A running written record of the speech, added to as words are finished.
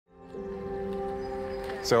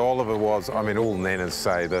So Oliver was, I mean, all nanas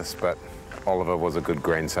say this, but Oliver was a good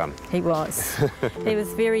grandson. He was. He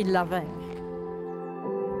was very loving.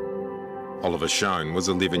 Oliver Schoen was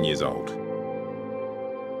 11 years old.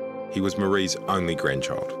 He was Marie's only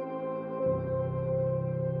grandchild.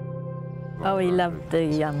 Oh, he loved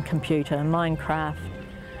the computer, Minecraft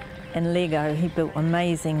and Lego. He built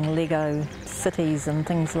amazing Lego cities and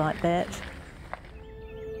things like that.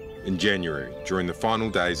 In January, during the final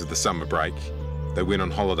days of the summer break, they went on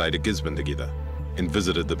holiday to Gisborne together and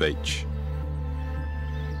visited the beach.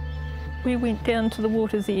 We went down to the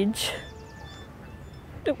water's edge.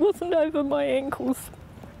 It wasn't over my ankles.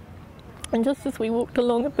 And just as we walked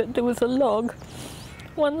along a bit, there was a log,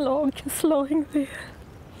 one log just lying there.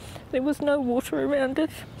 There was no water around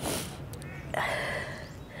it.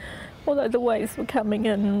 Although the waves were coming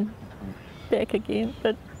in and back again,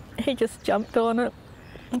 but he just jumped on it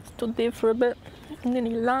and stood there for a bit, and then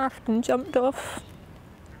he laughed and jumped off.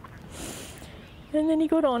 And then he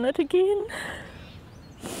got on it again.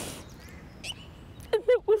 And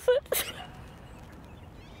that was it.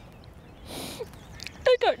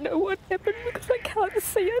 I don't know what happened because I can't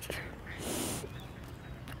see it.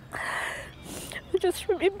 I just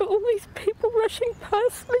remember all these people rushing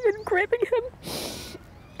past me and grabbing him.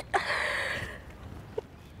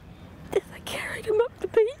 As I carried him up the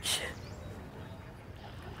beach.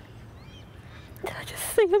 And I just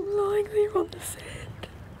see him lying there on the sand.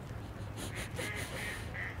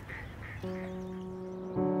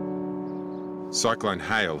 Cyclone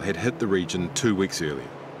Hale had hit the region 2 weeks earlier.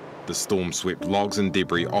 The storm swept logs and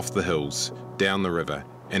debris off the hills, down the river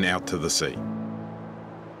and out to the sea.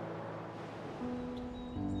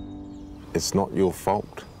 It's not your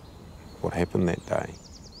fault what happened that day.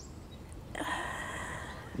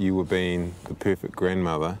 You were being the perfect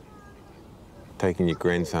grandmother, taking your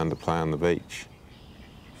grandson to play on the beach.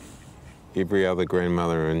 Every other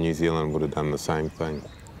grandmother in New Zealand would have done the same thing.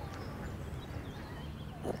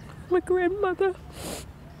 My grandmother.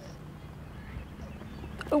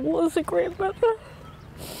 I was a grandmother.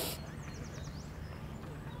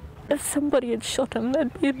 If somebody had shot him,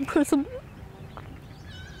 they'd be in prison.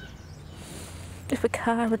 If a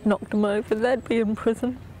car had knocked him over, they'd be in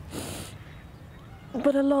prison.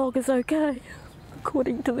 But a log is okay,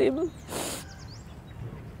 according to them.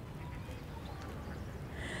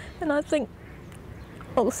 And I think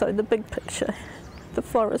also the big picture, the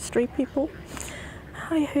forestry people.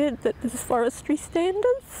 I heard that there's forestry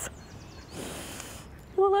standards.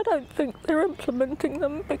 Well, I don't think they're implementing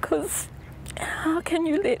them, because how can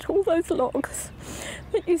you let all those logs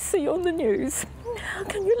that you see on the news, how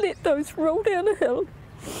can you let those roll down a hill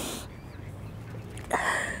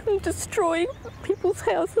and destroy people's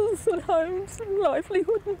houses and homes and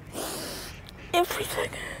livelihood and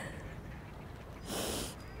everything?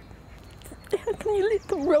 How can you let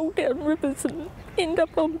them roll down rivers and end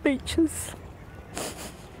up on beaches?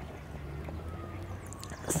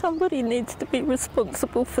 Somebody needs to be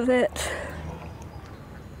responsible for that.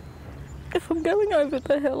 If I'm going over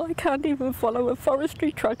the hill, I can't even follow a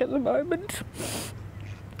forestry truck at the moment.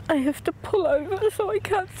 I have to pull over so I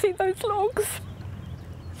can't see those logs.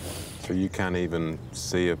 So you can't even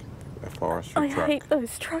see a forestry truck? I hate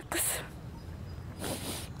those trucks.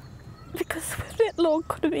 Because that log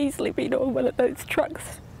could have easily been on one of those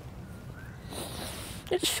trucks.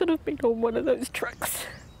 It should have been on one of those trucks.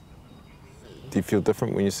 Do you feel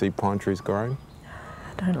different when you see pine trees growing?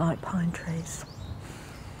 I don't like pine trees.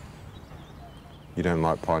 You don't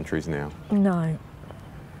like pine trees now? No.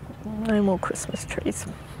 No more Christmas trees.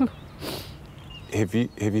 Have you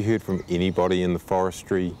heard from anybody in the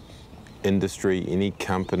forestry industry, any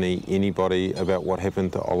company, anybody about what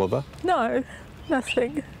happened to Oliver? No,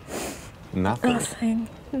 nothing. Nothing? Nothing,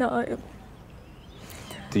 no.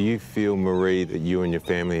 Do you feel, Marie, that you and your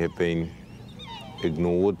family have been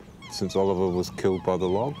ignored since Oliver was killed by the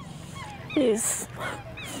log? Yes.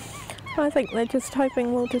 I think they're just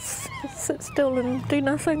hoping we'll just sit still and do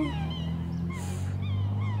nothing.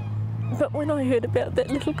 But when I heard about that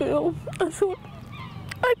little girl, I thought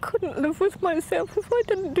I couldn't live with myself if I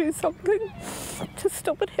didn't do something to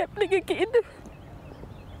stop it happening again.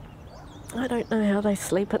 I don't know how they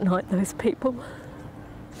sleep at night, those people.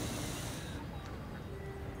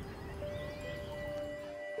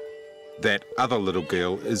 That other little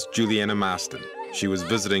girl is Juliana Marston. She was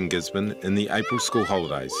visiting Gisborne in the April school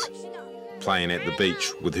holidays, playing at the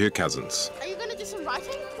beach with her cousins. Are you going to do some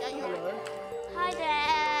writing? Yeah, you are. Hi,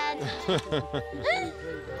 Dad.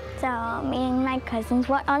 So me and my cousins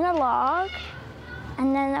were on a log,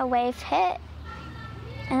 and then a wave hit,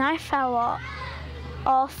 and I fell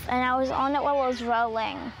off, and I was on it while it was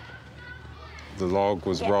rolling. The log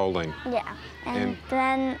was rolling. Yeah, and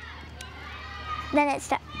then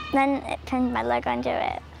it turned my leg under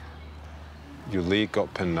it. Your leg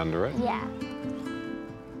got pinned under it? Yeah.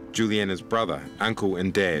 Juliana's brother, uncle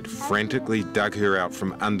and dad frantically dug her out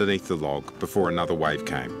from underneath the log before another wave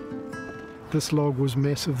came. This log was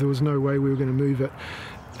massive. There was no way we were going to move it.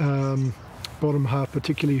 Bottom half,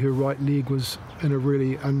 particularly her right leg, was in a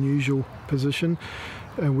really unusual position,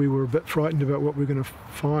 and we were a bit frightened about what we were going to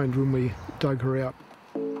find when we dug her out.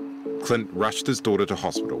 Clint rushed his daughter to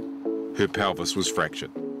hospital. Her pelvis was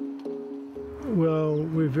fractured. Well,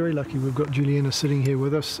 we're very lucky we've got Juliana sitting here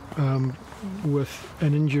with us with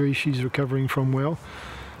an injury she's recovering from well.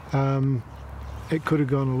 It could have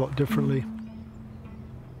gone a lot differently.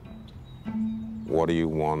 What do you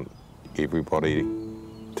want everybody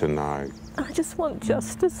to know? I just want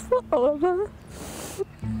justice for Oliver.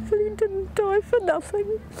 He didn't die for nothing.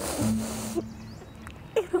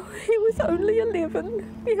 You know, he was only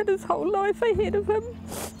 11. He had his whole life ahead of him.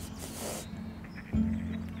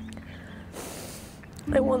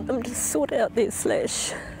 I want them to sort out their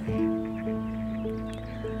slash.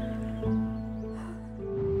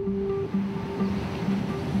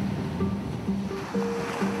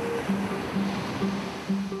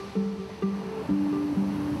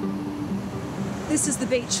 This is the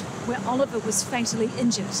beach where Oliver was fatally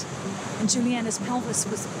injured and Juliana's pelvis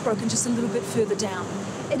was broken just a little bit further down.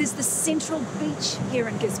 It is the central beach here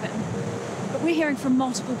in Gisborne. But we're hearing from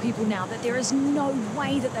multiple people now that there is no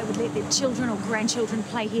way that they would let their children or grandchildren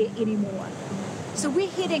play here anymore. So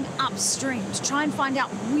we're heading upstream to try and find out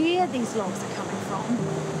where these logs are coming from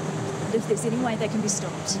and if there's any way they can be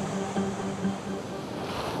stopped.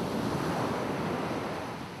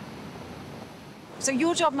 So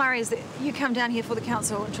your job, Murray, is that you come down here for the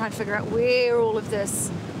council and try and figure out where all of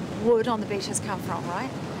this wood on the beach has come from, right?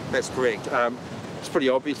 That's correct. It's pretty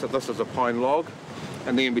obvious that this is a pine log,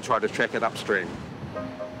 and then we try to track it upstream.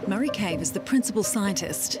 Murray Cave is the principal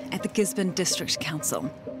scientist at the Gisborne District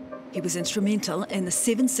Council. He was instrumental in the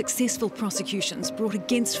 7 successful prosecutions brought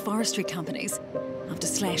against forestry companies after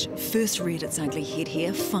Slash first reared its ugly head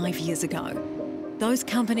here 5 years ago. Those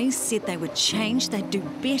companies said they would change, they'd do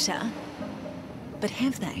better, but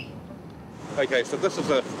have they? Okay, so this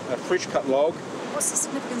is a fresh cut log. What's the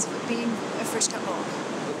significance of it being a fresh cut log?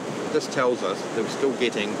 This tells us that we're still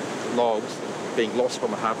getting logs being lost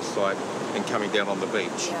from a harvest site and coming down on the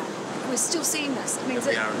beach. Yeah. We're still seeing this. It means,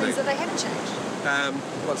 means that they haven't changed.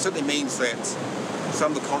 Well, it certainly means that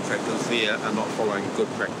some of the contractors there are not following good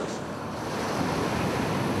practice.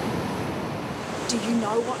 Do you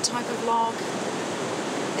know what type of log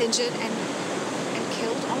injured and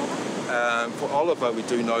killed Oliver? For Oliver, we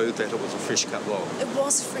do know that it was a fresh cut log. It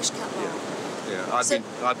was a fresh cut log.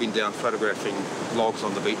 Yeah. I'd been down photographing logs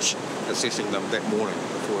on the beach, assessing them that morning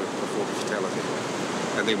before the fatality,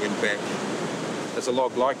 and then went back. There's a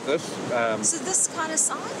log like this. So this kind of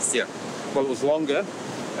size? Yeah. Well, it was longer,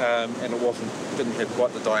 and it didn't have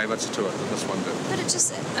quite the diameter to it that this one did. But it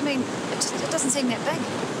just, I mean, it doesn't seem that big.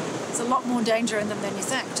 There's a lot more danger in them than you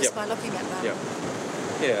think, just by looking at them. Yeah.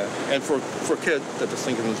 Yeah, and for a kid, they're just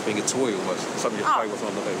thinking of it as being a toy almost, something to play with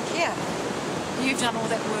on the beach. Yeah. You've done all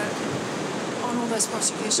that work on all those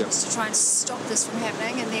prosecutions to try and stop this from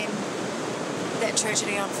happening, and then that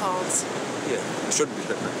tragedy unfolds. Yeah, it shouldn't be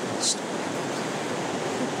happening. It shouldn't be happening.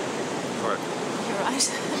 Right. You're right.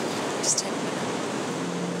 Just take a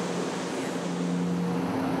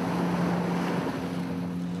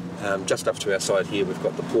minute. Just up to our side here, we've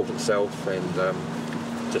got the port itself, and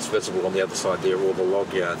just visible on the other side there, all the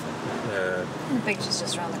log yard. And the beach is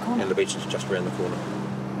just around the corner. And the beach is just around the corner.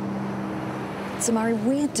 So, Murray,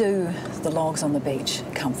 where do the logs on the beach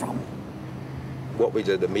come from? What we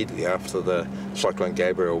did immediately after the Cyclone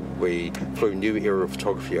Gabriel, we flew new aerial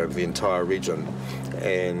photography over the entire region,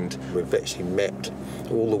 and we've actually mapped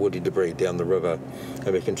all the woody debris down the river,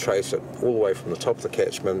 and we can trace it all the way from the top of the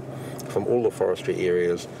catchment, from all the forestry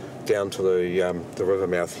areas, down to the river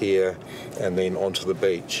mouth here, and then onto the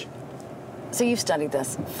beach. So you've studied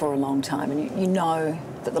this for a long time, and you know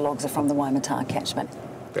that the logs are from the Waimata catchment.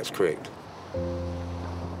 That's correct.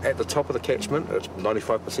 At the top of the catchment, it's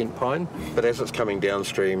 95% pine, but as it's coming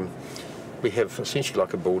downstream, we have essentially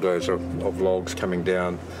like a bulldozer of logs coming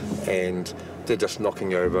down, and they're just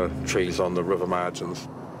knocking over trees on the river margins.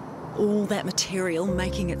 All that material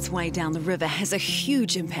making its way down the river has a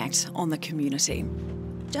huge impact on the community.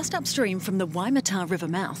 Just upstream from the Waimata River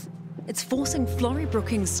mouth, it's forcing Florrie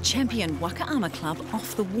Brooking's champion Wakaama Club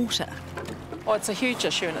off the water. Well, it's a huge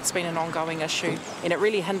issue, and it's been an ongoing issue, and it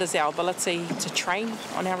really hinders our ability to train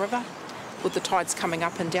on our river. With the tides coming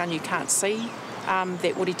up and down, you can't see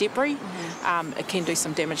that woody debris, it can do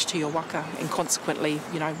some damage to your waka and consequently,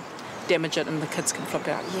 you know, damage it and the kids can flip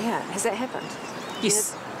out. Yeah, has that happened?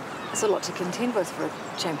 Yes. It's a lot to contend with for a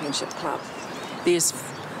championship club. There's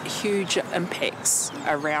huge impacts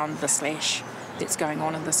around the slash that's going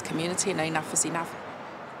on in this community, and enough is enough.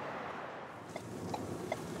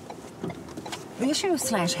 The issue of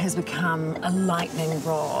slash has become a lightning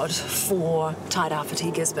rod for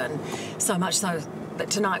Tairāwhiti Gisborne, so much so that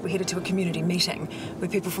tonight we're headed to a community meeting where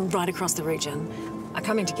people from right across the region are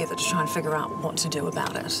coming together to try and figure out what to do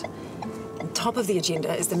about it. On top of the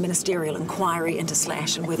agenda is the ministerial inquiry into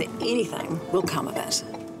slash and whether anything will come of it.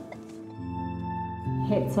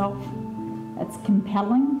 Hats off. It's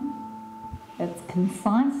compelling, it's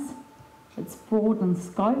concise, it's broad in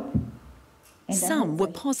scope. Some were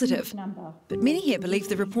positive, but many here believe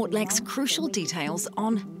the report lacks crucial details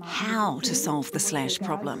on how to solve the slash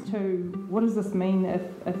problem. What does this mean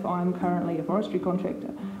if I'm currently a forestry contractor?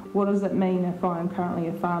 What does it mean if I'm currently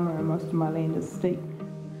a farmer and most of my land is steep?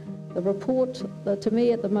 The report, to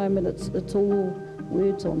me at the moment, it's all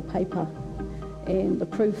words on paper, and the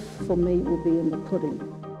proof for me will be in the pudding.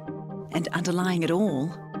 And underlying it all,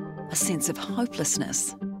 a sense of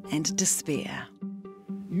hopelessness and despair.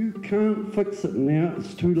 You can't fix it now,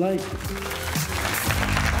 it's too late.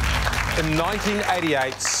 In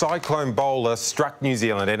 1988, Cyclone Bowler struck New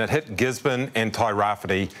Zealand and it hit Gisborne and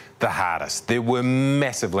Tairāwhiti the hardest. There were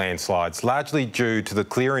massive landslides, largely due to the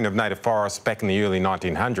clearing of native forests back in the early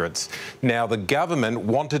 1900s. Now, the government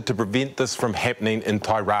wanted to prevent this from happening in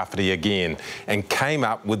Tairāwhiti again and came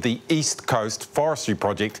up with the East Coast Forestry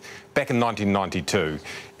Project back in 1992.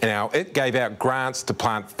 Now, it gave out grants to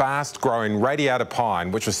plant fast-growing radiata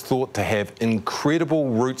pine, which was thought to have incredible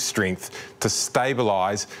root strength to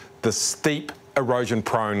stabilise the steep,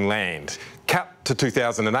 erosion-prone land. Cut to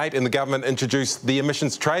 2008 and the government introduced the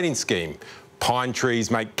emissions trading scheme. Pine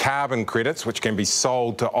trees make carbon credits, which can be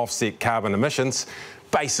sold to offset carbon emissions.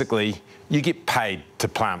 Basically, you get paid to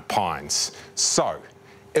plant pines. So,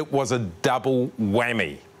 it was a double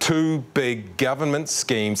whammy. Two big government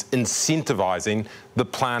schemes incentivising the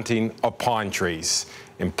planting of pine trees.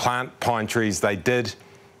 And plant pine trees they did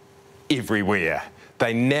everywhere.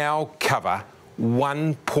 They now cover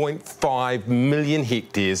 1.5 million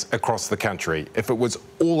hectares across the country. If it was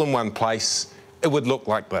all in one place, it would look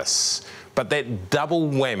like this. But that double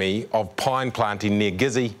whammy of pine planting near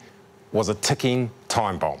Gizzy was a ticking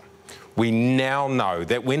time bomb. We now know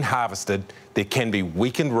that when harvested, there can be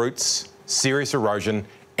weakened roots, serious erosion,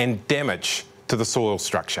 and damage to the soil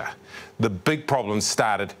structure. The big problem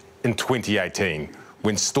started in 2018,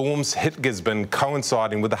 when storms hit Gisborne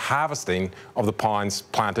coinciding with the harvesting of the pines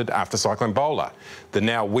planted after Cyclone Bowler. The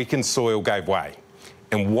now weakened soil gave way,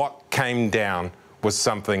 and what came down was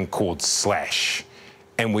something called slash.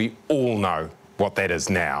 And we all know what that is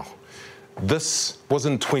now. This was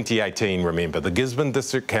in 2018, remember. The Gisborne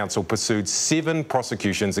District Council pursued 7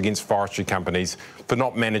 prosecutions against forestry companies for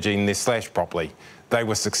not managing their slash properly. They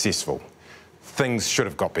were successful. Things should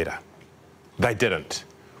have got better. They didn't.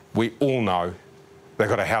 We all know they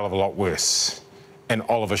got a hell of a lot worse. And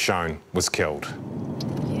Oliver Shone was killed.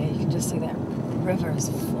 Yeah, you can just see that river is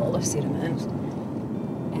full of sediment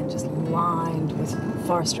and just lined with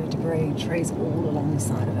forestry debris, trees all along the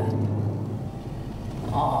side of it.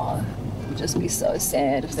 Oh, it would just be so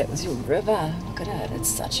sad if that was your river. Look at it, it's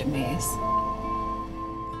such a mess.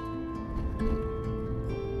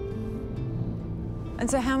 And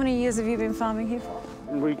so how many years have you been farming here for?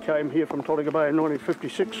 We came here from Toriga Bay in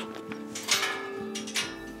 1956.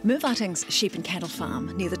 Mervating's sheep and cattle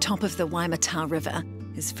farm near the top of the Waimata River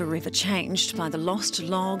is forever changed by the lost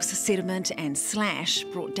logs, sediment and slash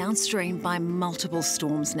brought downstream by multiple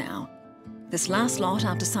storms now. This last lot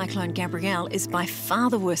after Cyclone Gabrielle is by far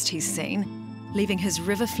the worst he's seen, leaving his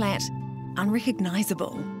river flat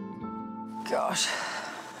unrecognisable. Gosh,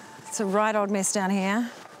 it's a right old mess down here.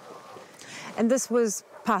 And this was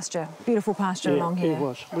pasture, beautiful pasture along here.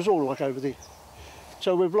 It was all like over there.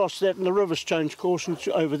 So we've lost that and the river's changed course and it's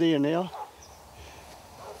over there now.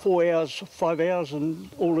 4 hours, 5 hours and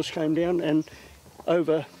all this came down, and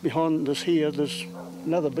over behind this here there's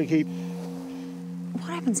another big heap. What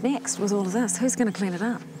happens next with all of this? Who's going to clean it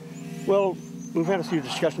up? Well, we've had a few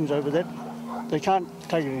discussions over that. They can't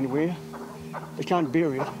take it anywhere. They can't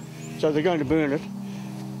bury it, so they're going to burn it.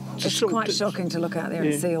 It's quite shocking to look out there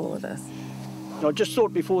and see all of this. I just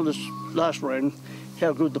thought before this last rain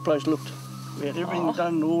how good the place looked. We had everything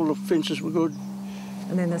done, all the fences were good.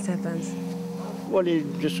 And then this happens? Well,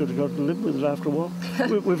 you just sort of got to live with it after a while.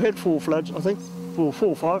 We've had 4 floods, I think, 4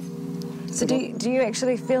 or 5. So do you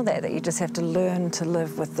actually feel that you just have to learn to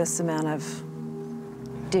live with this amount of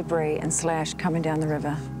debris and slash coming down the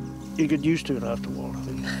river? You get used to it after a while, I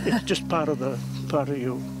think. It's just part of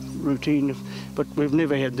your routine, but we've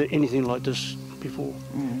never had anything like this before,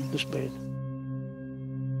 this bad.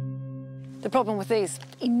 The problem with these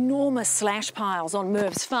enormous slash piles on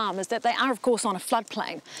Merv's farm is that they are, of course, on a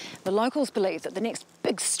floodplain. The locals believe that the next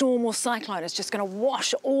big storm or cyclone is just going to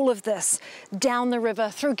wash all of this down the river,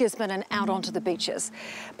 through Gisborne and out onto the beaches.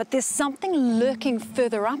 But there's something lurking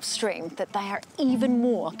further upstream that they are even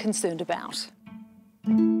more concerned about.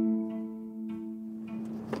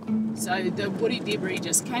 So the woody debris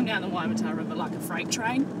just came down the Waimata River like a freight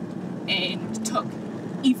train and took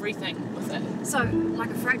everything with it. So, like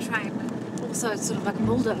a freight train, also sort of like a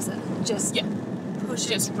bulldozer, just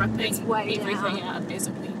pushing ripping its way everything down. out as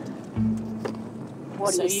it went.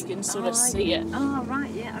 So you can sort of see it. Oh, right,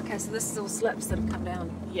 yeah, okay, so this is all slips that have come down.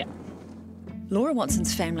 Yeah. Laura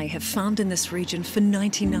Watson's family have farmed in this region for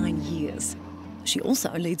 99 years. She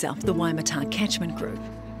also leads up the Waimata Catchment Group.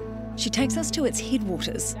 She takes us to its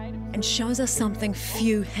headwaters and shows us something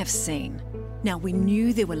few have seen. Now, we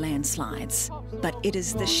knew there were landslides, but it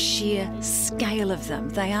is the sheer scale of them.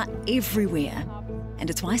 They are everywhere. And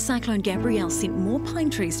it's why Cyclone Gabrielle sent more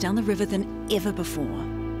pine trees down the river than ever before.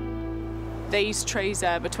 These trees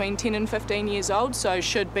are between 10 and 15 years old, so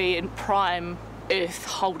should be in prime earth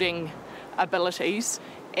holding abilities.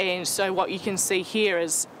 And so what you can see here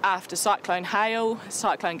is after Cyclone Hale,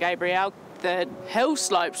 Cyclone Gabrielle, the hill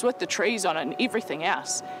slopes with the trees on it and everything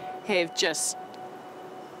else have just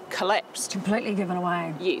collapsed. Completely given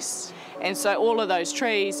away. Yes. And so all of those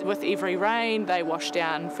trees, with every rain, they wash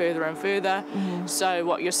down further and further. So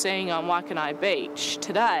what you're seeing on Waikanae Beach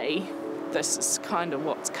today, this is kind of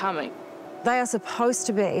what's coming. They are supposed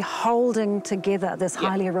to be holding together this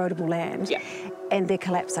highly erodible land, and they're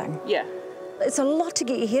collapsing. Yeah. It's a lot to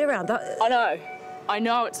get your head around. I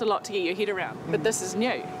know it's a lot to get your head around, but this is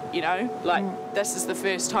new, you know? Like, this is the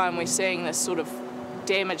first time we're seeing this sort of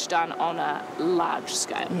damage done on a large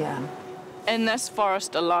scale. Yeah. In this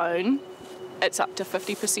forest alone, it's up to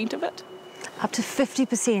 50% of it. Up to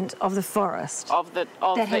 50% of the forest? Of the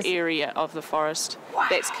area of the forest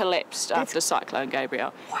that's collapsed after Cyclone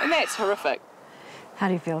Gabrielle. Wow. And that's horrific. How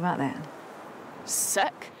do you feel about that?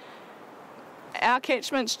 Sick. Our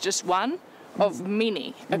catchment's just one of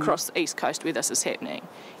many across the East Coast where this is happening.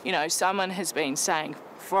 You know, someone has been saying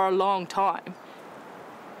for a long time,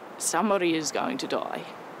 somebody is going to die.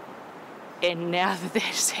 And now that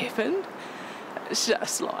has happened, it's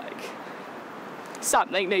just like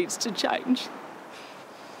something needs to change.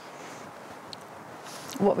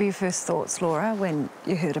 What were your first thoughts, Laura, when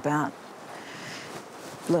you heard about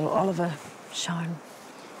little Oliver shown?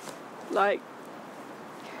 Like,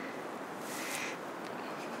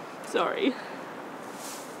 sorry.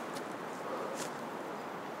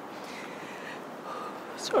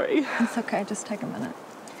 Sorry. It's okay, just take a minute.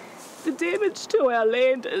 The damage to our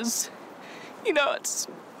land is, you know, it's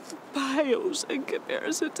pales in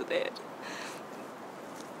comparison to that.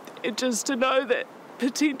 And just to know that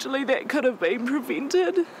potentially that could have been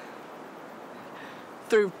prevented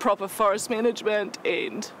through proper forest management,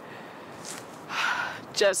 and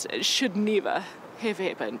just it should never have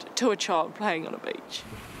happened to a child playing on a beach.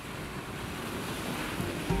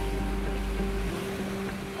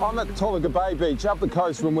 I'm at Tolaga Bay Beach, up the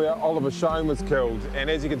coast from where Oliver Shone was killed, and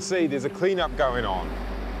as you can see, there's a clean-up going on.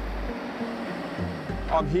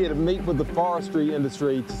 I'm here to meet with the forestry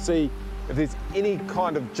industry to see if there's any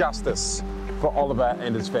kind of justice for Oliver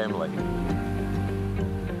and his family.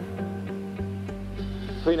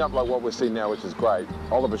 Clean-up like what we're seeing now, which is great.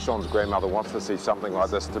 Oliver Shone's grandmother wants to see something like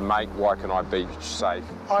this to make Waikanae Beach safe.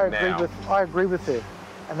 I agree with her,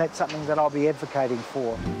 and that's something that I'll be advocating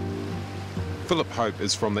for. Philip Hope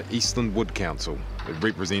is from the Eastland Wood Council. It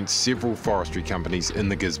represents several forestry companies in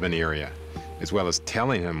the Gisborne area. As well as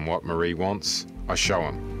telling him what Marie wants, I show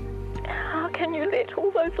him. How can you let all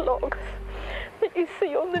those logs that you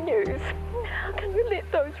see on the news, how can you let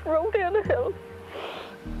those roll down a hill?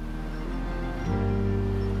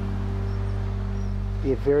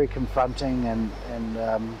 Yeah, very confronting, and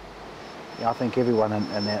yeah, I think everyone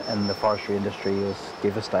in the forestry industry was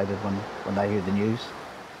devastated when they heard the news.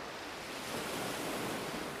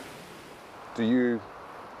 Do you,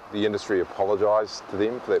 the industry, apologise to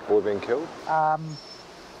them for that boy being killed?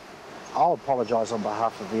 I'll apologise on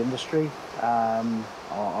behalf of the industry.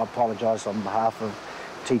 I'll apologise on behalf of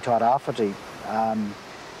Te Tairāwhiti.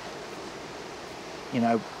 You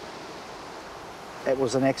know, it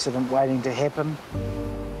was an accident waiting to happen.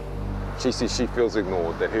 She says she feels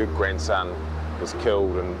ignored, that her grandson was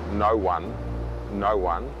killed and no one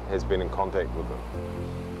has been in contact with him.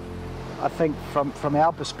 I think from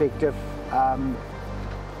our perspective,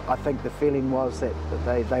 I think the feeling was that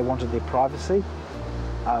they wanted their privacy.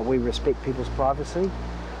 We respect people's privacy.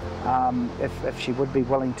 If she would be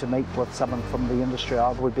willing to meet with someone from the industry,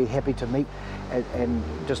 I would be happy to meet and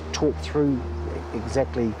just talk through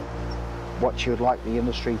exactly what she would like the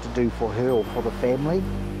industry to do for her or for the family.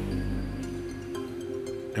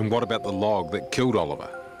 And what about the log that killed Oliver?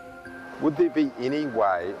 Would there be any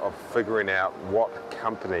way of figuring out what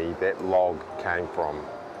company that log came from?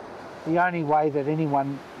 The only way that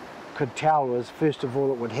anyone could tell is, first of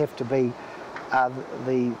all, it would have to be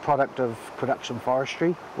the product of production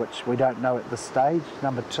forestry, which we don't know at this stage.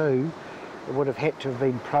 Number two, it would have had to have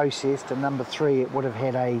been processed, and number three, it would have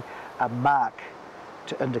had a mark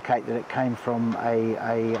to indicate that it came from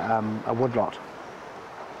a woodlot.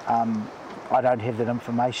 I don't have that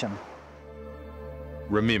information.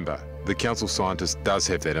 Remember, the council scientist does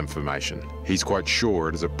have that information. He's quite sure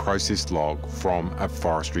it is a processed log from a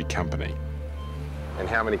forestry company. And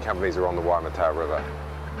how many companies are on the Waimata River?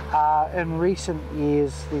 In recent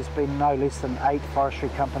years, there's been no less than 8 forestry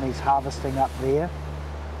companies harvesting up there.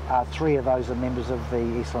 3 of those are members of the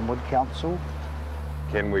Eastland Wood Council.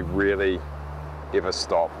 Can we really ever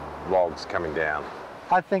stop logs coming down?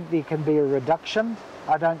 I think there can be a reduction.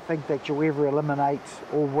 I don't think that you'll ever eliminate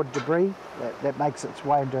all wood debris that makes its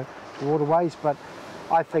way into waterways, but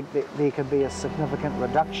I think that there can be a significant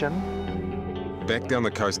reduction. Back down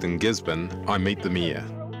the coast in Gisborne, I meet the Mayor.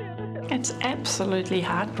 It's absolutely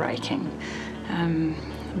heartbreaking.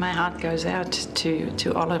 My heart goes out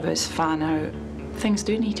to Oliver's whānau. Things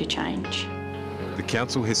do need to change. The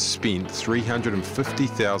council has spent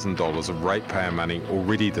 $350,000 of ratepayer money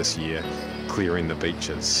already this year clearing the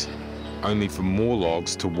beaches, only for more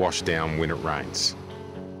logs to wash down when it rains.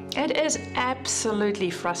 It is absolutely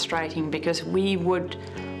frustrating because we would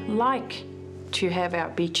like to have our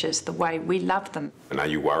beaches the way we love them. And are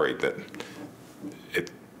you worried that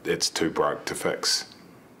it's too broke to fix?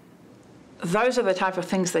 Those are the type of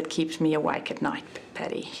things that keeps me awake at night,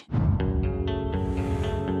 Paddy.